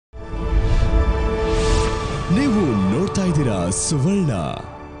ನೋಡ್ತಿದ್ದೀರಾ ಸುವರ್ಣ.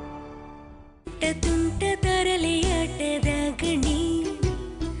 ತುಂಟ ತರಲೆಯಾಟದ ಗಣಿ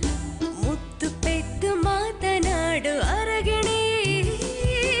ಮುತ್ತು ಪೆದ್ದು ಮಾತನಾಡು ಅರಗಿಣಿ.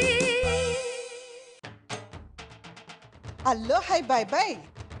 Hello hi bye bye.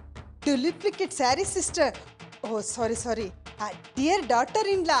 Duplicate sari sister. O sorry dear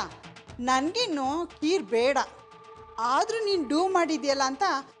daughter in ಲಾ, ನನಗೇನು ಕೀರ್ ಬೇಡ, ಆದರೂ ನೀನು ಡೂ ಮಾಡಿದ್ಯಲ್ಲ ಅಂತ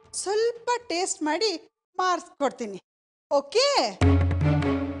ಸ್ವಲ್ಪ ಟೇಸ್ಟ್ ಮಾಡಿ ಮಾರ್ಕ್ಸ್ ಕೊಡ್ತೀನಿ. Okay?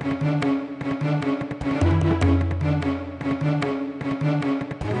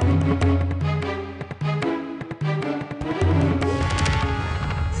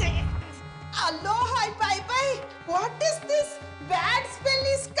 Hello, hi, bye bye. What is this? Bad smell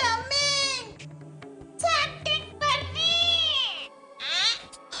is coming. Something funny.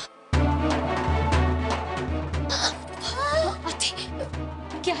 ಅತಿ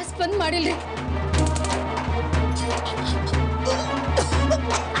ಗ್ಯಾಸ್ ಬಂದ್ ಮಾಡಿಲ್ರಿ.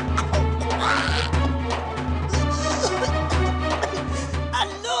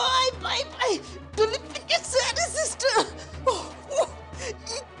 Hello, hi, bye bye. Duplicate sorry sister.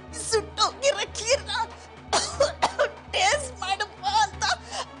 ಸುಟ್ಟೋಗಿರೋ ಕೀರ್ನ taste ಮಾಡಪ್ಪ ಅಂತ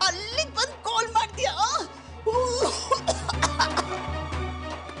ಅಲ್ಲಿಗೆ ಬಂದು ಕಾಲ್ ಮಾಡ್ತೀಯಾ?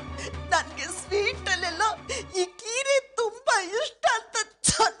 ನನಗೆ ಸ್ವೀಟಲ್ಲೆಲ್ಲ ಈ ಕೀರೆ ತುಂಬಾ ಇಷ್ಟ ಅಂತ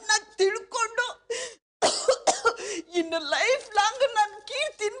ಚೆನ್ನಾಗಿ ತಿಳ್ಕೊಂಡು ಇನ್ನು ಲೈಫ್ ಲಾಂಗ್ ನಾನು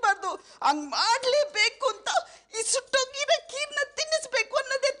ಕೀರ್ ತಿನ್ಬಾರ್ದು, ಹಂಗ್ ಮಾಡ್ಲೇಬೇಕು ಅಂತ ಈ ಸುಟ್ಟೋಗಿರೋ ಕೀರ್ನ ತಿನ್ನಿಸ್ಬೇಕು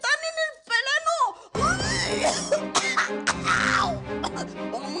ಅನ್ನೋದೇ ತಾನೇ ನನ್ನ ಬೆಳನು.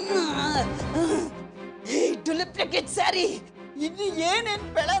 ಡುಪ್ಲಿಕೇಟ್ ಸ್ಯಾರಿ, ಇನ್ನು ಏನೇನು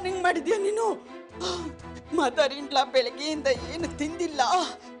ಬೆಳನಿಂಗ್ ಮಾಡಿದ್ಯಾ ನೀನು? ಮದರ್ ಇಂಡ್ಲಾ ಬೆಳಗ್ಗೆಯಿಂದ ಏನು ತಿಂದಿಲ್ಲ.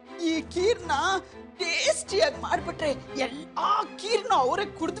 ಈ ಕೀರ್ನ ಟೇಸ್ಟಿಯಾಗಿ ಮಾಡ್ಬಿಟ್ರೆ ಎಲ್ಲಾ ಕೀರ್ನ ಅವರೇ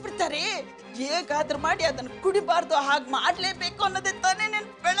ಕುಡಿದು ಬಿಡ್ತಾರೆ. ಹೇಗಾದ್ರೂ ಮಾಡಿ ಅದನ್ನ ಕುಡಿಬಾರ್ದು, ಹಾಗೆ ಮಾಡ್ಲೇಬೇಕು ಅನ್ನೋದೇ ತಾನೇ ನನ್ನ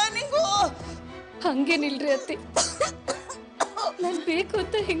ಬೆಳನಿಂಗು. ಹಂಗೇನಿಲ್ರಿ ಅತ್ತಿ, ನಾನು ಬೇಕು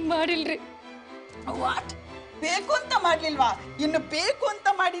ಅಂತ ಹಿಂಗ್ ಮಾಡಿಲ್ರಿ. ವಾಟ್? ಬೇಕು ಅಂತ ಮಾಡ್ಲಿಲ್ವಾ? ಇನ್ನು ಬೇಕು ಅಂತ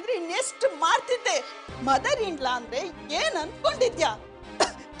ಮಾಡಿದ್ರೆ ಇನ್ನೆಷ್ಟು ಮಾಡ್ತಿದ್ದೆ. ಮದರ್ ಇಂಡ್ಲಾ ಅಂದ್ರೆ ಏನ್ ಅನ್ಕೊಂಡಿದ್ಯಾ?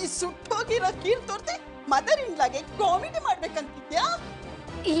 ಈ ಸುಟ್ಟೋಗಿರೋ ಕೀರ್ ತೋರ್ಸಿ ಮದರ್ ಇಂಡ್ಲಾಗೆ ಕಾಮಿಡಿ ಮಾಡ್ಬೇಕಂತಿದ್ಯಾ?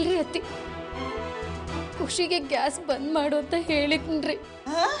 ಇಲ್ರಿ ಅತ್ತಿ, ಖುಷಿಗೆ ಗ್ಯಾಸ್ ಬಂದ್ ಮಾಡು ಅಂತ ಹೇಳಿದ್ನ್ರಿ.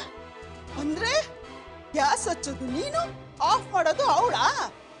 ಅಂದ್ರೆ ಗ್ಯಾಸ್ ಹಚ್ಚೋದು ನೀನು, ಆಫ್ ಮಾಡೋದು ಅವಳಾ?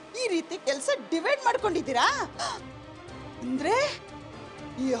 ಈ ರೀತಿ ಕೆಲಸ ಡಿವೈಡ್ ಮಾಡ್ಕೊಂಡಿದ್ದೀರಾ? ಅಂದ್ರೆ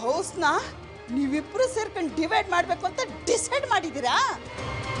ಈ ಹೌಸ್ನ ನೀವಿಬ್ರು ಸೇರ್ಕೊಂಡು ಡಿವೈಡ್ ಮಾಡ್ಬೇಕು ಅಂತ ಡಿಸೈಡ್ ಮಾಡಿದ್ದೀರಾ?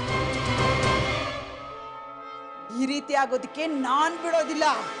 ಈ ರೀತಿ ಆಗೋದಕ್ಕೆ ನಾನ್ ಬಿಡೋದಿಲ್ಲ.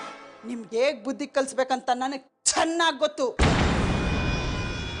 ನಿಮ್ಗೆ ಹೇಗ್ ಬುದ್ಧಿ ಕಲಿಸ್ಬೇಕಂತ ನನಗೆ ಚೆನ್ನಾಗಿ ಗೊತ್ತು.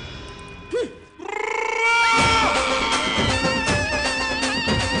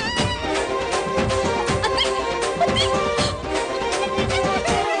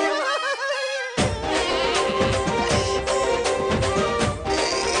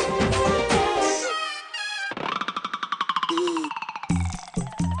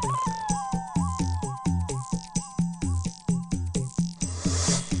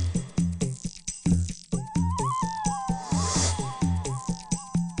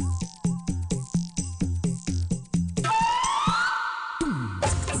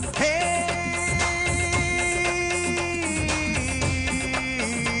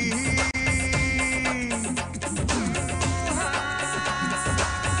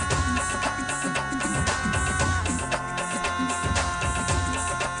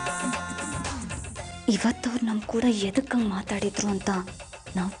 ಇವತ್ತವ್ರು ನಮ್ಮ ಕೂಡ ಎದಕ್ಕಂಗೆ ಮಾತಾಡಿದ್ರು ಅಂತ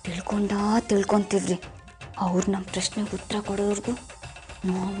ನಾವು ತಿಳ್ಕೊಂತೀವ್ರಿ. ಅವ್ರು ನಮ್ಮ ಪ್ರಶ್ನೆಗೆ ಉತ್ತರ ಕೊಡೋರ್ಗೂ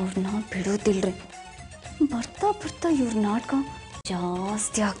ನಾವು ಅವ್ರನ್ನ ಬಿಡೋದಿಲ್ರಿ. ಬರ್ತಾ ಬರ್ತಾ ಇವ್ರ ನಾಟಕ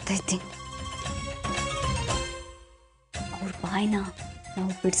ಜಾಸ್ತಿ ಆಗ್ತೈತಿ. ಅವ್ರ ಬಾಯಿನ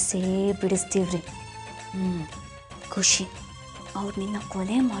ನಾವು ಬಿಡಿಸ್ತೀವ್ರಿ. ಖುಷಿ, ಅವ್ರು ನಿನ್ನ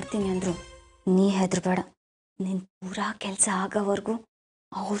ಕೊಲೆ ಮಾಡ್ತೀನಿ ಅಂದರು, ನೀ ಹೆದರ್ಬೇಡ. ನಿನ್ನ ಪೂರಾ ಕೆಲಸ ಆಗೋವರೆಗೂ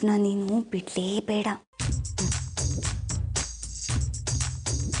ಅವ್ರನ್ನ ನೀನು ಬಿಡಲೇಬೇಡ.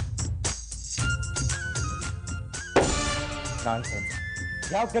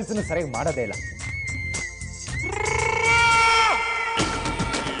 ಯಾವ ಕೆಲಸನೂ ಸರಿಯಾಗಿ ಮಾಡೋದೇ ಇಲ್ಲ.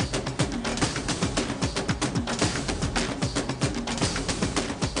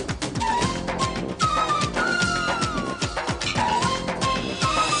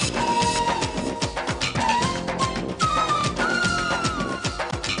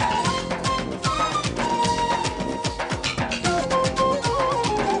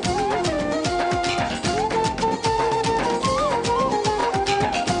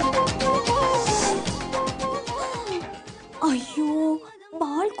 ಅಯ್ಯೋ,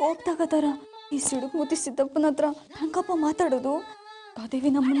 ಭಾಳ ಕೋಪ ತಗೋತಾರ. ಈ ಸಿಡುಕ್ ಮುತ್ತಿ ಸಿದ್ದಪ್ಪನ ಹತ್ರ ಹೆಂಗಪ್ಪ ಮಾತಾಡೋದು? ಕಾದೇವಿ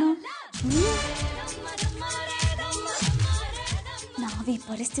ನಮ್ಮನ್ನ ನಾವೀ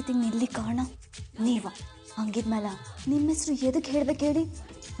ಪರಿಸ್ಥಿತಿಗೆ ನಿಲ್ಲಿ ಕಾರಣ ನೀವ. ಹಂಗಿದ್ಮೇಲೆ ನಿಮ್ಮ ಹೆಸರು ಎದಕ್ಕೆ ಹೇಳ್ಬೇಕು ಹೇಳಿ?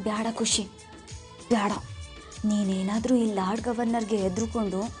 ಬ್ಯಾಡ ಖುಷಿ, ಬ್ಯಾಡ. ನೀನೇನಾದರೂ ಈ ಲಾರ್ಡ್ ಗವರ್ನರ್ಗೆ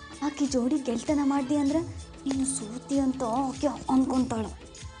ಎದ್ರುಕೊಂಡು ಆಕೆ ಜೋಡಿ ಗೆಲ್ತನ ಮಾಡ್ದಿ ಅಂದ್ರೆ ನೀನು ಸೋತಿ ಅಂತ ಆಕೆ ಅನ್ಕೊಂತಾಳ.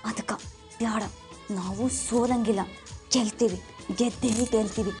 ಅದಕ್ಕೆ ಬ್ಯಾಡ, ನಾವು ಸೋಲಂಗಿಲ್ಲ, ಗೆಲ್ತೀವಿ,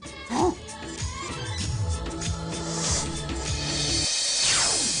 ಗೆಲ್ತೀವಿ. ಹಾಂ,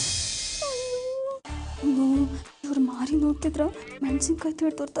 ಇವ್ರು ಮಾರಿ ನೋಡ್ತಿದ್ರ ಮೆಣಸಿನ್ಕಾಯಿ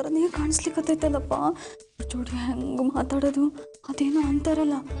ತಿಳ್ತೋರ್ತಾರನೇ ಕಾಣಿಸ್ಲಿಕ್ಕತ್ತೈತಲ್ಲಪ್ಪ. ಜೋಡಿ ಹೆಂಗೆ ಮಾತಾಡೋದು? ಅದೇನೋ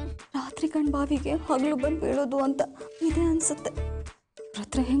ಅಂತಾರಲ್ಲ, ರಾತ್ರಿ ಕಣ್ ಬಾವಿಗೆ ಹಗಲು ಬಂದು ಬೀಳೋದು ಅಂತ, ಇದೇ ಅನ್ಸುತ್ತೆ. ಇವ್ರ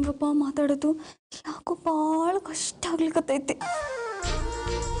ಹತ್ರ ಹೆಂಗಪ್ಪ ಮಾತಾಡೋದು? ಯಾಕೋ ಭಾಳ ಕಷ್ಟ ಆಗ್ಲಿಕ್ಕತ್ತೈತಿ.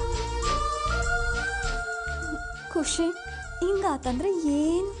 ಖುಷಿ, ಹಿಂಗಾತಂದ್ರೆ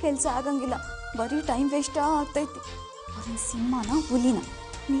ಏನು ಕೆಲಸ ಆಗಂಗಿಲ್ಲ, ಬರೀ ಟೈಮ್ ವೇಸ್ಟ್ ಆಗ್ತೈತಿ. ಅವ್ರ ಸಿಂಹನ ಹುಲಿನ,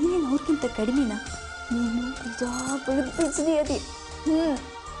 ನೀನೇನು ಅವ್ರಿಗಿಂತ ಕಡಿಮೆನ? ನೀನು ಬಿಡಿಸ್ದಿ ಅದಿ.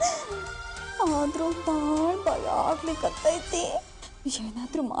 ಆದರೂ ಭಾಳ ಭಯ ಆಗ್ಲಿಕ್ಕತ್ತೈತಿ.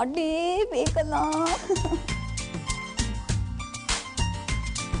 ಏನಾದರೂ ಮಾಡಲೇಬೇಕಲ್ಲ.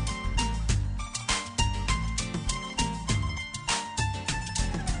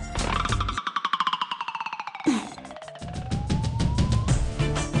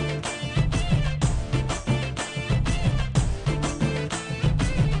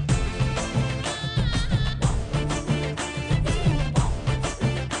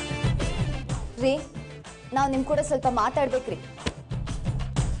 ರೀ, ನಾವು ನಿಮ್ಮ ಕೂಡ ಸ್ವಲ್ಪ ಮಾತಾಡ್ಬೇಕ್ರಿ.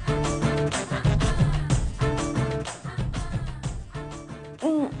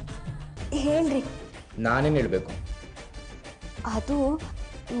 ಹೇಳ್ರಿ. ನಾನೇನು ಹೇಳಬೇಕು? ಅದು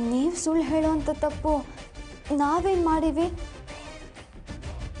ನೀವು ಸುಳ್ಳು ಹೇಳೋವಂಥ ತಪ್ಪು ನಾವೇನು ಮಾಡೀವಿ?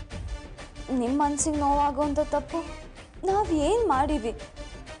 ನಿಮ್ಮ ಮನ್ಸಿಗೆ ನೋವಾಗೋವಂಥ ತಪ್ಪು ನಾವು ಏನು ಮಾಡೀವಿ?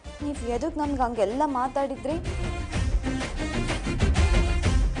 ನೀವು ಎದಕ್ಕೆ ನಮ್ಗೆ ಹಂಗೆಲ್ಲ ಮಾತಾಡಿದ್ರಿ?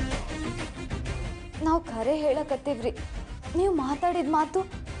 ನಾವು ಖರೆ ಹೇಳಕತ್ತೀವ್ರಿ, ನೀವು ಮಾತಾಡಿದ ಮಾತು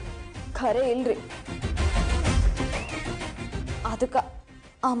ಖರೆ ಇಲ್ರಿ. ಅದಕ್ಕೆ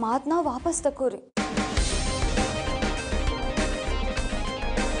ಆ ಮಾತನ್ನ ವಾಪಸ್ ತಕೋರಿ.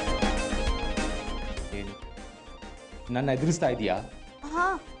 ನನ್ನ ಎದುರಿಸ್ತಾ ಇದೀಯಾ?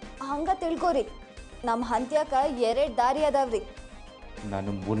 ಹಾಂ, ಹಂಗ ತಿಳ್ಕೊರಿ. ನಮ್ಮ ಹಂತ್ಯಾಕ 2 ದಾರಿ ಅದಾವ್ರಿ.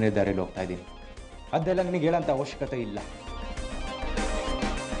 ನಾನು 3ನೇ ದಾರಿಯಲ್ಲಿ ಹೋಗ್ತಾ ಇದ್ದೀನಿ. ಅದೆಲ್ಲ ನಿನಗೆ ಹೇಳೋಂಥ ಅವಶ್ಯಕತೆ ಇಲ್ಲ.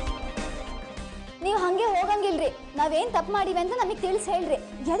 ನೀವು ಹಂಗೆ ಹೋಗಂಗಿಲ್ರಿ. ನಾವೇನು ತಪ್ಪು ಮಾಡಿವಿ ಅಂತ ನಮಗೆ ತಿಳಿಸಿ ಹೇಳ್ರಿ.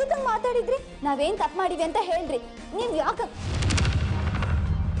 ಎದಕ್ಕೆ ಹಂಗೆ ಮಾತಾಡಿದ್ರಿ? ನಾವೇನು ತಪ್ಪು ಮಾಡಿವಿ ಅಂತ ಹೇಳ್ರಿ. ನೀವು ಯಾಕೆ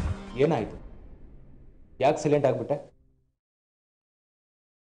ಏನಾಯಿತು? ಯಾಕೆ ಸೈಲೆಂಟ್ ಆಗ್ಬಿಟ್ಟೆ?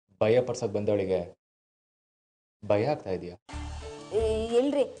 ಭಯ ಪಡ್ಸೋಕೆ ಬಂದವಳಿಗೆ ಭಯ ಆಗ್ತಾ ಇದೆಯಾ?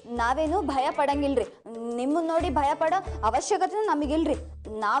 ಇಲ್ರಿ, ನಾವೇನು ಭಯ ಪಡಂಗಿಲ್ರಿ. ನಿಮ್ಮನ್ನ ನೋಡಿ ಭಯ ಪಡೋ ಅವಶ್ಯಕತೆ ನಮಗಿಲ್ರಿ.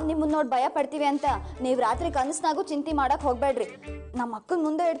 ನಾವು ನಿಮ್ಮನ್ನ ನೋಡಿ ಭಯ ಪಡ್ತೀವಿ ಅಂತ ನೀವು ರಾತ್ರಿ ಕನಸ್ನಾಗೂ ಚಿಂತೆ ಮಾಡಕ್ಕೆ ಹೋಗ್ಬೇಡ್ರಿ. ನಮ್ಮ ಅಕ್ಕನ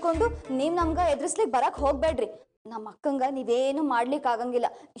ಮುಂದೆ ಇಟ್ಕೊಂಡು ನೀವು ನಮ್ಗೆ ಎದುರಿಸ್ಲಿಕ್ಕೆ ಬರಕ್ಕೆ ಹೋಗ್ಬೇಡ್ರಿ. ನಮ್ಮ ಅಕ್ಕಂಗೆ ನೀವೇನು ಮಾಡ್ಲಿಕ್ಕೆ ಆಗಂಗಿಲ್ಲ.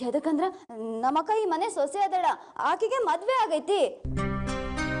 ಎದಕ್ಕಂದ್ರೆ ನಮ್ಮ ಅಕ್ಕ ಈ ಮನೆ ಸೊಸೆ ಅದಳ, ಆಕೆಗೆ ಮದುವೆ ಆಗೈತಿ.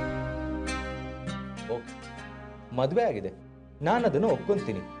 ಓಕೆ, ಮದುವೆ ಆಗಿದೆ, ನಾನು ಅದನ್ನು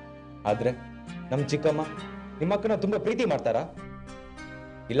ಒಪ್ಕೊಂತೀನಿ. ಆದರೆ ನಮ್ಮ ಚಿಕ್ಕಮ್ಮ ನಿಮ್ಮ ಅಕ್ಕನ ತುಂಬ ಪ್ರೀತಿ ಮಾಡ್ತಾರಾ?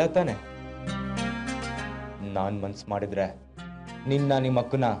 ಇಲ್ಲ ತಾನೆ? ನಾನು ಮನ್ಸು ಮಾಡಿದ್ರೆ ನಿನ್ನ ನಿಮ್ಮ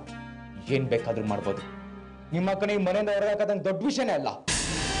ಅಕ್ಕನ ಏನ್ ಬೇಕಾದ್ರೂ ಮಾಡ್ಬೋದು. ನಿಮ್ಮ ಅಕ್ಕನ ಈ ಮನೆಯಿಂದ ಹೊರಗಾಕದಂಗೆ ದೊಡ್ಡ ವಿಷಯನೇ ಅಲ್ಲ.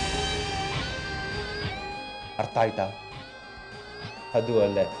 ಅರ್ಥ ಆಯ್ತಾ? ಅದು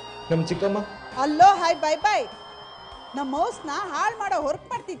ಅಲ್ಲೇ ನಮ್ಮ ಚಿಕ್ಕಮ್ಮ. ಅಲ್ಲೋ, ಹಾಯ್ ಬೈ ಬೈ. ನಮ್ಮ ಮೌಸ್ನ ಹಾಳು ಮಾಡೋ ಹೊರಕ್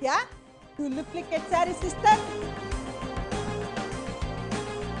ಮಾಡ್ತಿದ್ಯಾ? You look like A sari sister.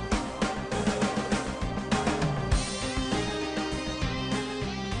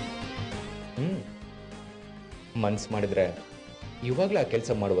 ಮನ್ಸು ಮಾಡಿದ್ರೆ ಇವಾಗಲೇ ಆ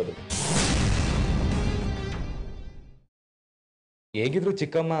ಕೆಲಸ ಮಾಡುವುದು. ಹೇಗಿದ್ರು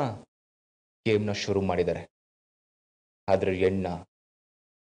ಚಿಕ್ಕಮ್ಮ ಗೇಮ್ನ ಶುರು ಮಾಡಿದ್ದಾರೆ, ಆದ್ರೆ ಎಣ್ಣ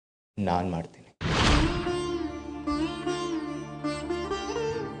ನಾನ್ ಮಾಡ್ತೀನಿ.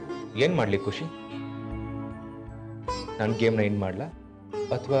 ಏನ್ ಮಾಡ್ಲಿ ಖುಷಿ? ನಾನು ಗೇಮ್ನ ಏನ್ ಮಾಡ್ಲಾ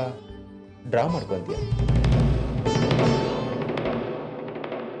ಅಥವಾ ಡ್ರಾ ಮಾಡ್ಕೊಂತೀಯ?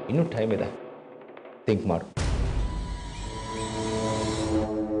 ಇನ್ನೂ ಟೈಮ್ ಇದೆ, ಥಿಂಕ್ ಮಾಡು.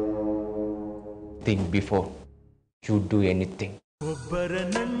 Think before you do anything. ಒಬ್ಬರ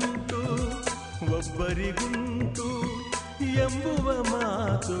ನಂಟು ಒಬ್ಬರಿಗುಂಟು ಎಂಬುವ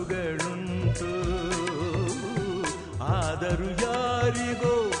ಮಾತುಗಳುಂಟು, ಆದರೂ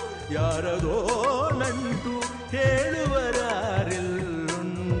ಯಾರಿಗೋ ಯಾರದೋ ನಂಟು ಹೇಳುವರಾರೆಲ್ಲುಂಟು.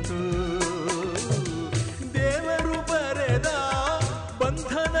 ದೇವರು ಬರೆದ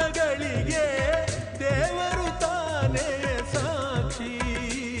ಬಂಧನಗಳಿಗೆ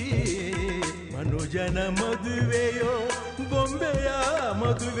ಹುಡುಗನ ಮದುವೆಯೋ ಬೊಂಬೆಯ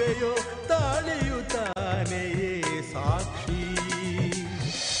ಮದುವೆಯೋ ತಾಳಿಯು ತಾನೆಯೇ ಸಾಕ್ಷಿ.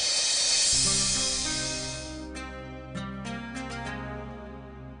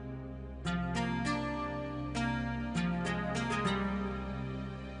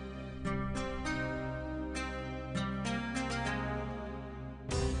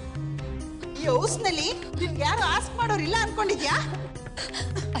 ಈ ಹೌಸ್ನಲ್ಲಿ ನಿನ್ಗೆ ಯಾರು ಆಸ್ಕ್ ಮಾಡೋರಿಲ್ಲ ಅನ್ಕೊಂಡಿದ್ಯಾ?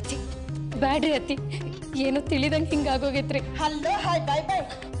 ಅತ್ತಿ ಬ್ಯಾಡ್ರಿ ಅತ್ತಿ, ಏನೋ ತಿಳಿದಂಗೆ ಹಿಂಗಾಗೋಗೈತ್ರಿ. ಹಲೋ ಹಾಯ್ ಬಾಯ್ ಬಾಯ್.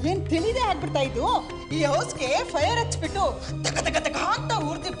 ಏನ್ ತಿಳಿದೇ ಆಗ್ಬಿಡ್ತಾ ಇದು? ಈ ಹೌಸ್ಗೆ ಫೈರ್ ಹಚ್ಬಿಟ್ಟು ತಕ ತಕ ತಕ ಅಂತ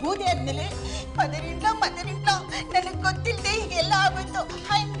ಉರ್ದಿ ಬೂದಿ ಆದ್ಮೇಲೆ ಮದರಿಂದ ನನಗೆ ಗೊತ್ತಿಲ್ಲದೆ ಹೀಗೆಲ್ಲ ಆಗೋಯ್ತು,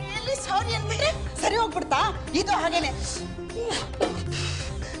 ಐ ಆಮ್ ರಿಯಲಿ ಸಾರಿ ಅಂದ್ಬಿಟ್ರೆ ಸರಿ ಹೋಗ್ಬಿಡ್ತಾ? ಇದು ಹಾಗೇನೆ.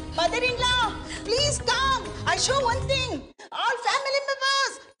 ಮದರಿಂದ please come, I show one thing, all family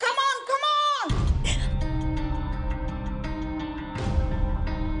members come on come on.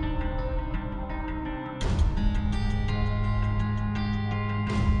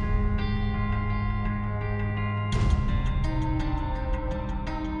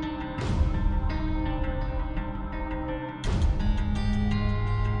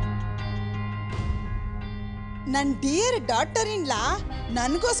 ನನ್ನ ಡಿಯರ್ ಡಾಟರ್ ಇನ್ಲಾ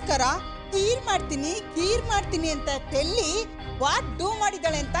ನನಗೋಸ್ಕರ ಕೀರ್ ಮಾಡ್ತೀನಿ ಅಂತ ತೆಲ್ಲಿ ವಾಟ್ ಡೂ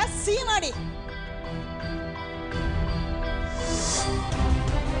ಮಾಡಿದಾಳೆ ಅಂತ ಸಿ ಮಾಡಿ.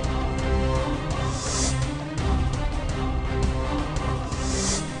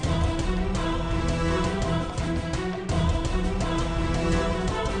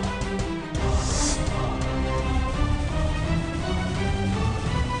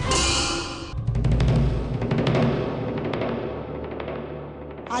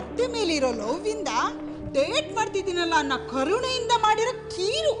 ಅತ್ತೆ ಮೇಲಿರೋ ಲವ್ವಿಂದ ಡೇಟ್ ಮಾಡ್ತಿದ್ದೀನಲ್ಲ ಅನ್ನೋ ಕರುಣೆಯಿಂದ ಮಾಡಿರೋ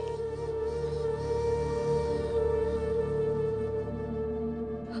ಕೀರು.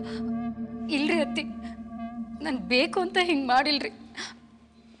 ಇಲ್ರಿ ಅತ್ತಿ, ನಾನು ಬೇಕು ಅಂತ ಹಿಂಗೆ ಮಾಡಿಲ್ರಿ,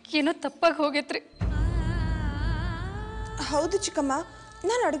 ಏನೋ ತಪ್ಪಾಗಿ ಹೋಗೈತ್ರಿ. ಹೌದು ಚಿಕ್ಕಮ್ಮ,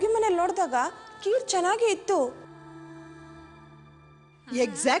 ನಾನು ಅಡುಗೆ ಮನೇಲಿ ನೋಡಿದಾಗ ಕೀರ್ ಚೆನ್ನಾಗೇ ಇತ್ತು.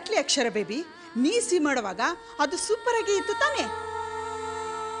 ಎಕ್ಸಾಕ್ಟ್ಲಿ ಅಕ್ಷರ ಬೇಬಿ, ನೀ ಸಿ ಮಾಡುವಾಗ ಅದು ಸೂಪರ್ ಆಗಿ ಇತ್ತು ತಾನೆ.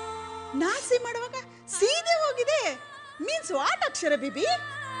 ನಾ ಸಿ ಮಾಡುವಾಗ ಸೀದೆ ಹೋಗಿದೆ. Means what Akshara baby?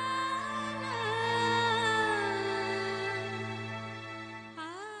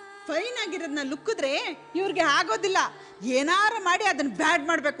 Fine ಆಗಿರೋದನ್ನ ಲುಕ್ಕಿದ್ರೆ ಇವ್ರಿಗೆ ಆಗೋದಿಲ್ಲ. ಏನಾರು ಮಾಡಿ ಅದನ್ನ ಬ್ಯಾಡ್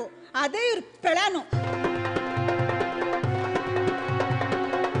ಮಾಡಬೇಕು, ಅದೇ ಇವ್ರ ಪ್ಲಾನು.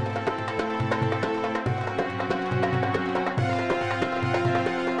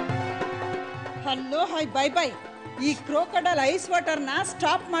 ಹಲೋ ಹಾಯ್ ಬಾಯ್ ಬಾಯ್. ಈ ಕ್ರೋಕಡಲ್ ಐಸ್ ವಾಟರ್ನ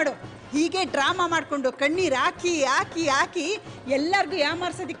ಸ್ಟಾಪ್ ಮಾಡು. ಹೀಗೆ ಡ್ರಾಮಾ ಮಾಡಿಕೊಂಡು ಕಣ್ಣೀರು ಹಾಕಿ ಹಾಕಿ ಹಾಕಿ ಎಲ್ಲರಿಗೂ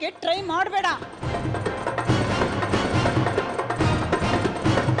ಯಾಮಾರ್ಸೋದಕ್ಕೆ ಟ್ರೈ ಮಾಡಬೇಡ.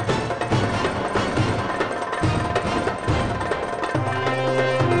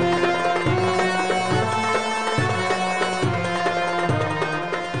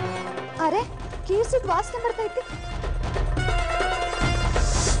 ಅರೆ ಕೀರ್ಸಿದ್ ವಾಸನೆ ಬರ್ತೈತಿ.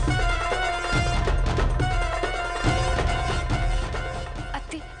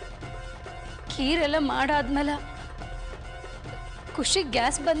 ಖೀರೆಲ್ಲ ಮಾಡಾದ್ಮೇಲೆ ಖುಷಿ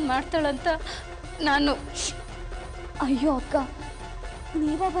ಗ್ಯಾಸ್ ಬಂದ್ ಮಾಡ್ತಾಳಂತ ನಾನು. ಅಯ್ಯೋ ಅಕ್ಕ,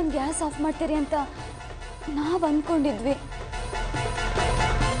 ನೀವ ಬಂದು ಗ್ಯಾಸ್ ಆಫ್ ಮಾಡ್ತೀರಿ ಅಂತ ನಾವು ಅಂದ್ಕೊಂಡಿದ್ವಿ.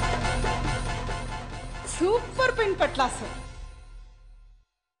 Super pen ಪಟ್ಲಾಸು.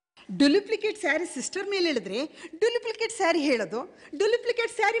 Duplicate sari sister ಮೇಲೆ ಹೇಳಿದ್ರೆ ಡುಪ್ಲಿಕೇಟ್ ಸ್ಯಾರಿ ಹೇಳೋದು,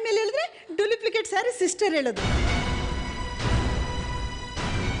 ಡುಪ್ಲಿಕೇಟ್ ಸ್ಯಾರಿ ಮೇಲೆ ಹೇಳಿದ್ರೆ ಡುಪ್ಲಿಕೇಟ್ ಸ್ಯಾರಿ ಸಿಸ್ಟರ್ ಹೇಳೋದು.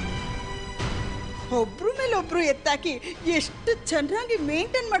 ಒಬ್ರು ಮೇಲೆ ಒಬ್ರು ಎತ್ತಾಕಿ ಎಷ್ಟು ಚೆನ್ನಾಗಿ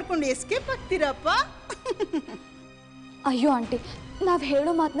ಮೇಂಟೈನ್ ಮಾಡ್ಕೊಂಡು ಎಸ್ಕೇಪ್ ಆಗ್ತೀರಪ್ಪ. ಅಯ್ಯೋ ಆಂಟಿ, ನಾವು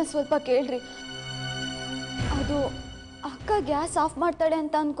ಹೇಳೋ ಮಾತನ್ನ ಸ್ವಲ್ಪ ಕೇಳ್ರಿ. ಅದು ಅಕ್ಕ ಗ್ಯಾಸ್ ಆಫ್ ಮಾಡ್ತಾಳೆ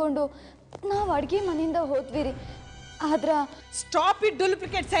ಅಂತ ಅಂದ್ಕೊಂಡು ನಾವು ಅಡುಗೆ ಮನೆಯಿಂದ ಹೋದ್ವಿ ರೀ. ಆದ್ರೆ ಸ್ಟಾಪ್ ಇಟ್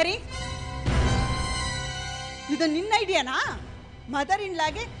ಡುಪ್ಲಿಕೇಟ್ ಸ್ಯಾರಿ. ಇದು ನಿನ್ನ ಐಡಿಯಾನಾ? ಮದರ್ ಇನ್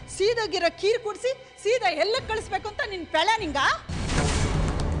ಲಾಗೆ ಸೀದೋಗಿರೋ ಕೀರ್ ಕುಡಿಸಿ ಸೀದಾ ಎಲ್ಲ ಕಳಿಸ್ಬೇಕು ಅಂತ ನಿನ್ನ planning?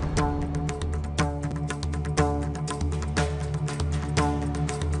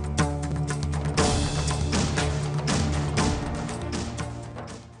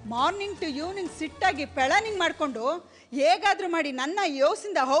 Morning to evening ಸಿಟ್ಟಾಗಿ planning ಮಾಡಿಕೊಂಡು ಹೇಗಾದ್ರೂ ಮಾಡಿ ನನ್ನ ಈ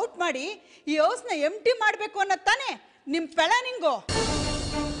ಹೌಸಿಂದ ಔಟ್ ಮಾಡಿ ಈ ಹೌಸ್ನ ಎಂಟಿ ಮಾಡಬೇಕು ಅನ್ನೋದು ತಾನೇ ನಿಮ್ಮ ಪ್ಲಾನಿಂಗು.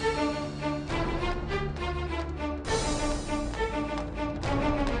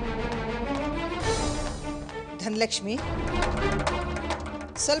 ಧನಲಕ್ಷ್ಮಿ,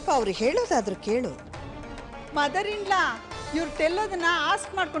 ಸ್ವಲ್ಪ ಅವ್ರು ಹೇಳೋದಾದ್ರೂ ಕೇಳು. ಮದರ್ ಇನ್ ಲಾ ಇವ್ರು ಟೆಲ್ಲೋದನ್ನ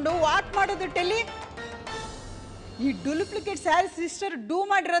ಆಸ್ಕ್ ಮಾಡ್ಕೊಂಡು ವಾಟ್ ಮಾಡೋದು ಟೆಲ್ಲಿ. ಈ ಡುಪ್ಲಿಕೇಟ್ ಸ್ಯಾರಿ ಸಿಸ್ಟರ್ ಡೂ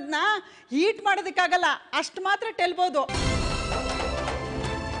ಮಾಡಿರೋದನ್ನ ಹೀಟ್ ಮಾಡೋದಕ್ಕಾಗಲ್ಲ, ಅಷ್ಟು ಮಾತ್ರ ಟೆಲ್ಬೋದು.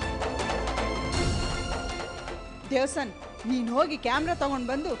 ದೇವಸನ್, ನೀನು ಹೋಗಿ ಕ್ಯಾಮ್ರಾ ತಗೊಂಡು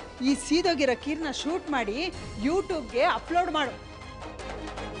ಬಂದು ಈ ಸೀದೋಗಿರೋ ಕೀರ್ನ ಶೂಟ್ ಮಾಡಿ ಯೂಟ್ಯೂಬ್ಗೆ ಅಪ್ಲೋಡ್ ಮಾಡು.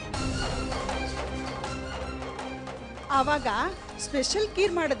 ಆವಾಗ ಸ್ಪೆಷಲ್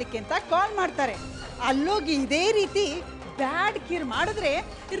ಕೀರ್ ಮಾಡೋದಕ್ಕೆ ಅಂತ ಕಾಲ್ ಮಾಡ್ತಾರೆ. ಅಲ್ಲೋಗಿ ಇದೇ ರೀತಿ ಬ್ಯಾಡ್ ಕೀರ್ ಮಾಡಿದ್ರೆ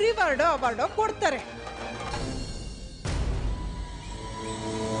ರಿವಾರ್ಡೋ ಅವಾರ್ಡೋ ಕೊಡ್ತಾರೆ.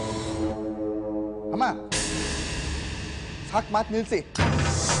 ಅಮ್ಮ ಸಾಕು, ಮಾತು ನಿಲ್ಲಿಸಿ.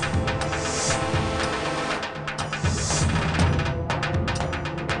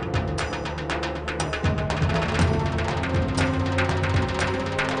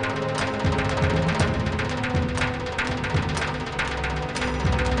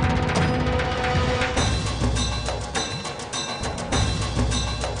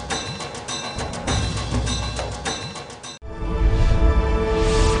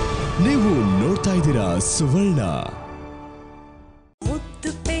 ನೀವು ನೋಡ್ತಾ ಇದ್ದೀರಾ ಸುವರ್ಣ. ಮುತ್ತು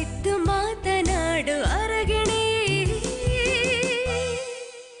ಪೆದ್ದು ಮಾತನಾಡು ಅರಗಿಣಿ.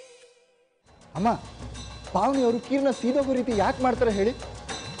 ಅಮ್ಮ, ಪಾವನಿ ಅವರು ಕೀರ್ನ ಸೀದೋಗೋ ರೀತಿ ಯಾಕೆ ಮಾಡ್ತಾರೆ ಹೇಳಿ?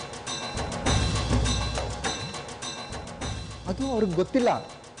 ಅದು ಅವ್ರಿಗೆ ಗೊತ್ತಿಲ್ಲ,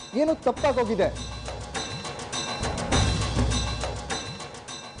 ಏನೋ ತಪ್ಪಾಗೋಗಿದೆ.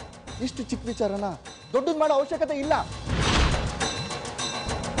 ಇಷ್ಟು ಚಿಕ್ಕ ವಿಚಾರನ ದೊಡ್ಡದು ಮಾಡೋ ಅವಶ್ಯಕತೆ ಇಲ್ಲ.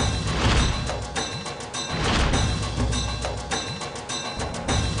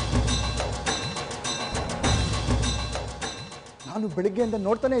 ನಾನು ಬೆಳಿಗ್ಗೆಯಿಂದ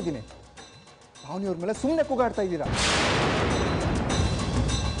ನೋಡ್ತಾನೆ ಇದ್ದೀನಿ, ಪಾವನಿಯವ್ರ ಮೇಲೆ ಸುಮ್ಮನೆ ಕೂಗಾಡ್ತಾ ಇದ್ದೀರಾ.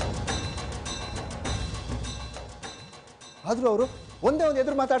 ಆದ್ರೂ ಅವರು ಒಂದೇ ಒಂದು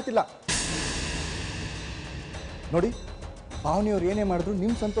ಎದುರು ಮಾತಾಡ್ತಿಲ್ಲ. ನೋಡಿ, ಪಾವನಿಯವ್ರು ಏನೇ ಮಾಡಿದ್ರು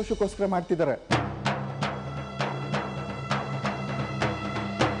ನಿಮ್ಮ ಸಂತೋಷಕ್ಕೋಸ್ಕರ ಮಾಡ್ತಿದ್ದಾರೆ.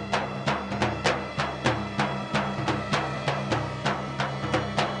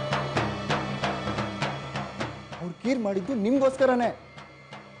 ಅವ್ರು ಕೀರ್ ಮಾಡಿದ್ದು ನಿಮ್ಗೋಸ್ಕರನೇ.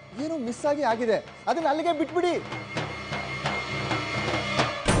 ಏನೋ ಮಿಸ್ ಆಗಿದೆ, ಅದನ್ನ ಅಲ್ಲಿಗೆ ಬಿಟ್ಬಿಡಿ.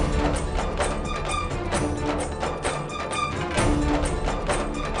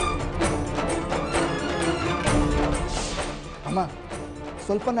 ಅಮ್ಮ,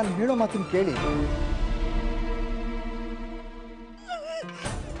 ಸ್ವಲ್ಪ ನಾನು ಹೇಳೋ ಮಾತನ್ನು ಕೇಳಿ.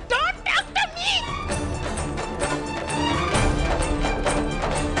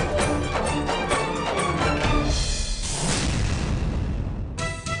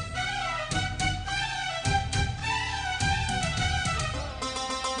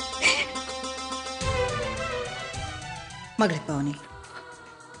 ಮಗಳೇ ಪಾವನಿ,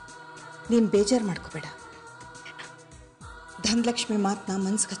 ನೀನು ಬೇಜಾರು ಮಾಡ್ಕೋಬೇಡ. ಧನಲಕ್ಷ್ಮಿ ಮಾತನ್ನ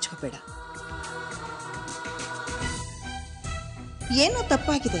ಮನ್ಸಿಗೆ ಹಚ್ಕೋಬೇಡ. ಏನೋ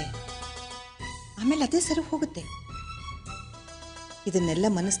ತಪ್ಪಾಗಿದೆ, ಆಮೇಲೆ ಅದೇ ಸರಿ ಹೋಗುತ್ತೆ. ಇದನ್ನೆಲ್ಲ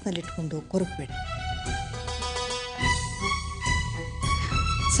ಮನಸ್ಸಿನಲ್ಲಿಟ್ಕೊಂಡು ಕೊರಗಬೇಡ,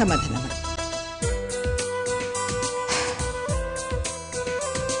 ಸಮಾಧಾನ ಮಾಡು.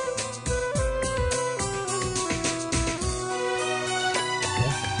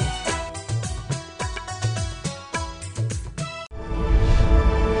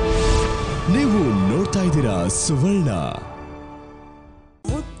 ನೀವು ನೋಡ್ತಾ ಇದ್ದೀರಾ ಸುವರ್ಣ.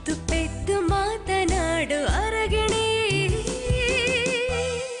 ಮುತ್ತು ಪೆದ್ದು ಮಾತನಾಡು ಅರಗಿಣಿ.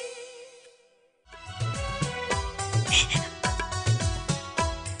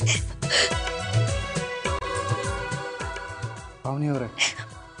 ಪಾವನಿಯವರೇ,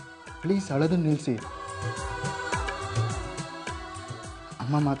 ಪ್ಲೀಸ್ ಅಳೋದನ್ನು ನಿಲ್ಲಿಸಿ.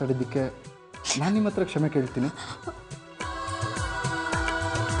 ಅಮ್ಮ ಮಾತಾಡಿದ್ದಕ್ಕೆ ನಾನು ನಿಮ್ಮ ಹತ್ರ ಕ್ಷಮೆ ಕೇಳ್ತೀನಿ.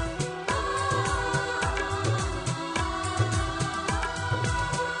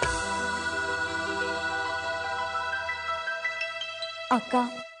 ಅಕ್ಕ,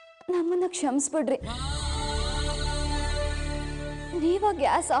 ನಮ್ಮನ್ನ ಕ್ಷಮಿಸ್ಬಿಡ್ರಿ. ನೀವ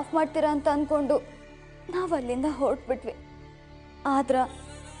ಗ್ಯಾಸ್ ಆಫ್ ಮಾಡ್ತೀರಾ ಅಂತ ಅಂದ್ಕೊಂಡು ನಾವು ಅಲ್ಲಿಂದ ಹೊರಟ್ಬಿಟ್ವಿ. ಆದ್ರ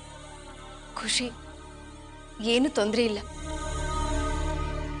ಖುಷಿ, ಏನು ತೊಂದರೆ ಇಲ್ಲ.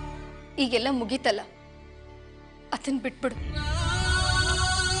 ಈಗೆಲ್ಲ ಮುಗೀತಲ್ಲ, ಅದನ್ನ ಬಿಟ್ಬಿಡು.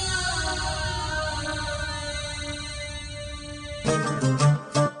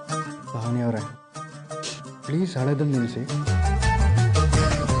 ಭಾವನಿಯವರೇ, ಪ್ಲೀಸ್ ಅಳೋದನ್ನು ನಿಲ್ಲಿಸಿ.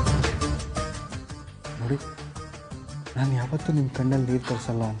 ನೋಡಿ, ನಾನು ಯಾವತ್ತೂ ನಿಮ್ಮ ಕಣ್ಣಲ್ಲಿ ನೀರು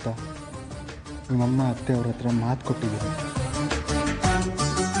ತರಿಸಲ್ಲ ಅಂತ ನಿಮ್ಮಮ್ಮ ಅತ್ತೆ ಅವ್ರ ಹತ್ರ ಮಾತು ಕೊಟ್ಟಿದ್ದೀನಿ.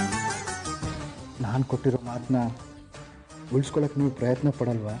 ನಾನು ಕೊಟ್ಟಿರೋ ಮಾತನ್ನ ಉಳಿಸ್ಕೊಳ್ಳೋಕೆ ನೀವು ಪ್ರಯತ್ನ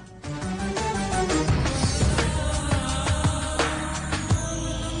ಪಡಲ್ವಾ?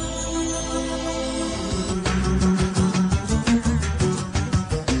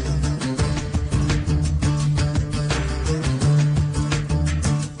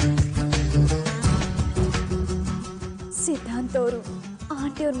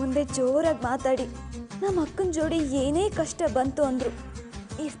 ಆಂಟಿಯವ್ರ ಮುಂದೆ ಜೋರಾಗಿ ಮಾತಾಡಿ ನಮ್ಮ ಅಕ್ಕನ ಜೋಡಿ ಏನೇ ಕಷ್ಟ ಬಂತು ಅಂದರು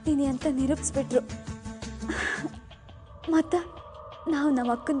ಇರ್ತೀನಿ ಅಂತ ನಿರೂಪಿಸ್ಬಿಟ್ರು. ಮತ್ತು ನಾವು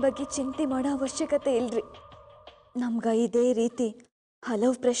ನಮ್ಮ ಅಕ್ಕನ ಬಗ್ಗೆ ಚಿಂತೆ ಮಾಡೋ ಅವಶ್ಯಕತೆ ಇಲ್ರಿ. ನಮ್ಗೆ ಇದೇ ರೀತಿ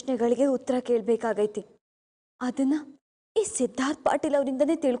ಹಲವು ಪ್ರಶ್ನೆಗಳಿಗೆ ಉತ್ತರ ಕೇಳಬೇಕಾಗೈತಿ. ಅದನ್ನು ಈ Siddharth Patil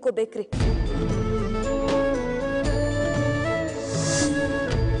ಅವರಿಂದನೇ ತಿಳ್ಕೊಬೇಕ್ರಿ.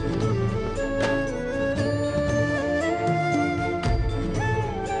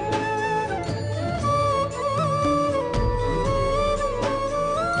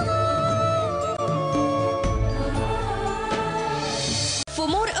 For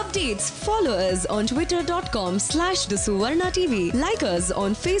more updates, follow us on twitter.com/thesuvarnatv. Like us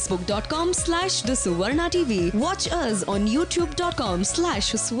on facebook.com/thesuvarnatv. Watch us on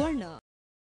youtube.com/suvarna.